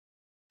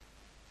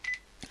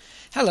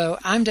Hello,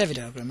 I'm David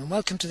Ogram and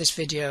welcome to this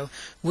video,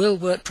 Will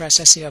WordPress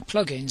SEO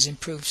plugins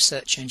improve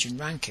search engine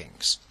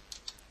rankings?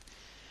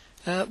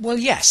 Well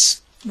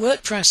yes,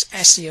 WordPress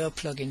SEO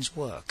plugins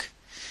work.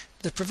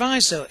 The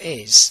proviso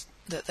is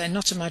that they're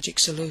not a magic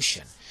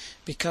solution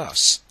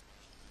because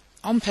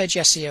on-page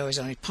SEO is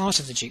only part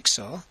of the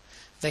jigsaw.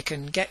 They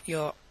can get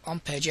your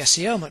on-page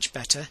SEO much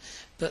better,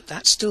 but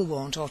that still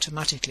won't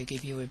automatically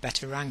give you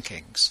better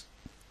rankings.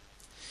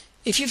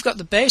 If you've got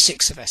the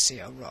basics of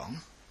SEO wrong,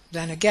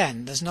 then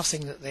again there's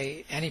nothing that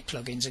any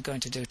plugins are going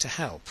to do to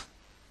help.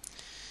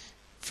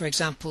 For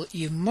example,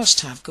 you must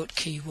have good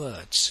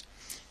keywords.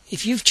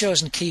 If you've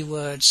chosen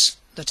keywords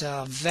that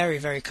are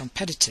very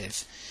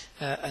competitive,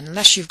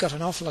 unless you've got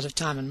an awful lot of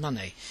time and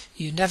money,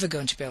 you're never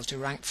going to be able to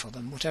rank for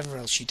them, whatever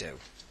else you do.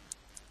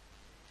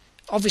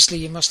 Obviously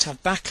you must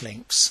have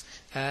backlinks,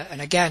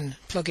 and again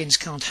plugins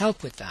can't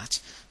help with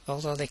that,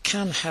 although they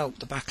can help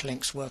the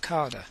backlinks work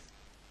harder.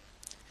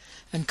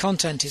 And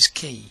content is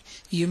key.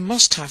 You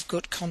must have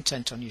good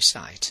content on your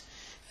site.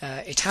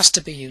 It has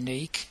to be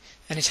unique,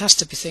 and it has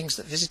to be things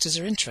that visitors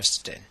are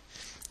interested in.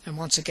 And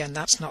once again,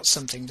 that's not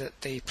something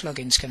that the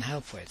plugins can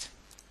help with.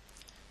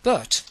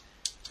 But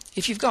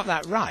if you've got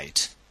that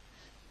right,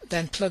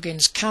 then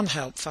plugins can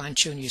help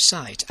fine-tune your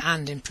site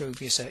and improve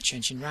your search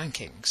engine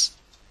rankings.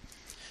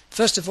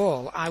 First of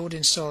all, I would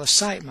install a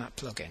sitemap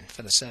plugin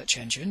for the search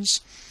engines.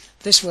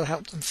 This will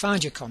help them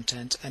find your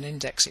content and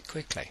index it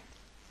quickly.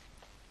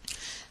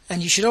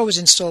 And you should always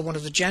install one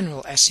of the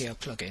general SEO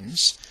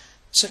plugins,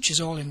 such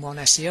as All-in-One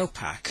SEO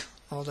Pack,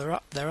 or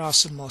there are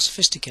some more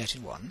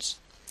sophisticated ones.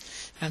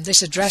 And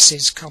this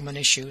addresses common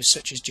issues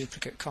such as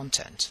duplicate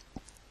content.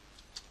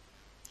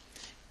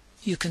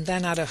 You can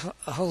then add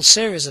a whole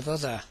series of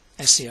other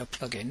SEO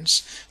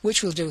plugins,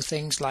 which will do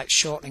things like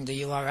shortening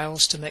the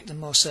URLs to make them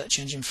more search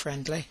engine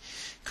friendly,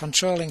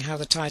 controlling how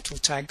the title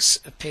tags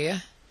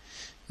appear,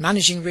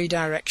 managing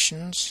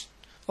redirections,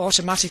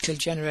 automatically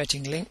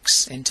generating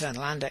links,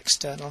 internal and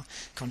external,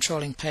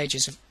 controlling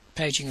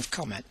paging of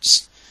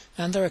comments,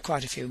 and there are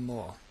quite a few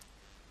more.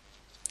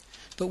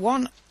 But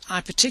one I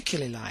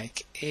particularly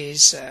like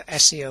is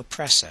SEO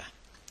Presser,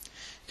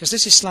 because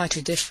this is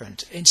slightly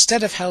different.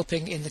 Instead of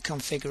helping in the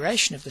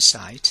configuration of the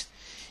site,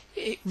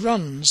 it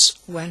runs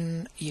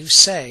when you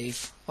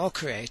save or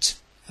create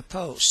a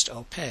post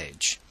or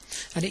page,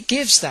 and it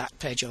gives that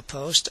page or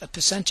post a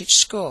percentage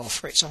score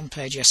for its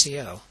on-page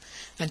SEO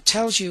and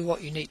tells you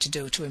what you need to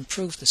do to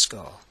improve the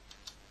score.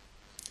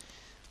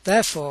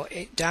 Therefore,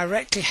 it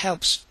directly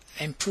helps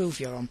improve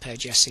your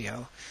on-page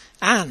SEO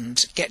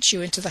and gets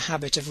you into the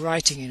habit of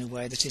writing in a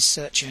way that is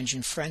search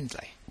engine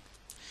friendly.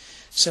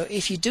 So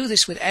if you do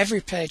this with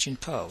every page and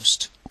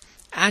post,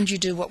 and you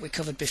do what we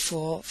covered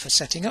before for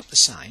setting up the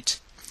site,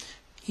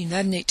 you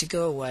then need to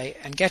go away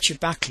and get your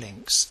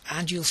backlinks,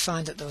 and you'll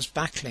find that those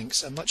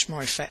backlinks are much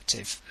more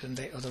effective than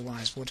they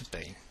otherwise would have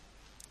been.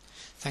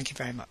 Thank you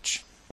very much.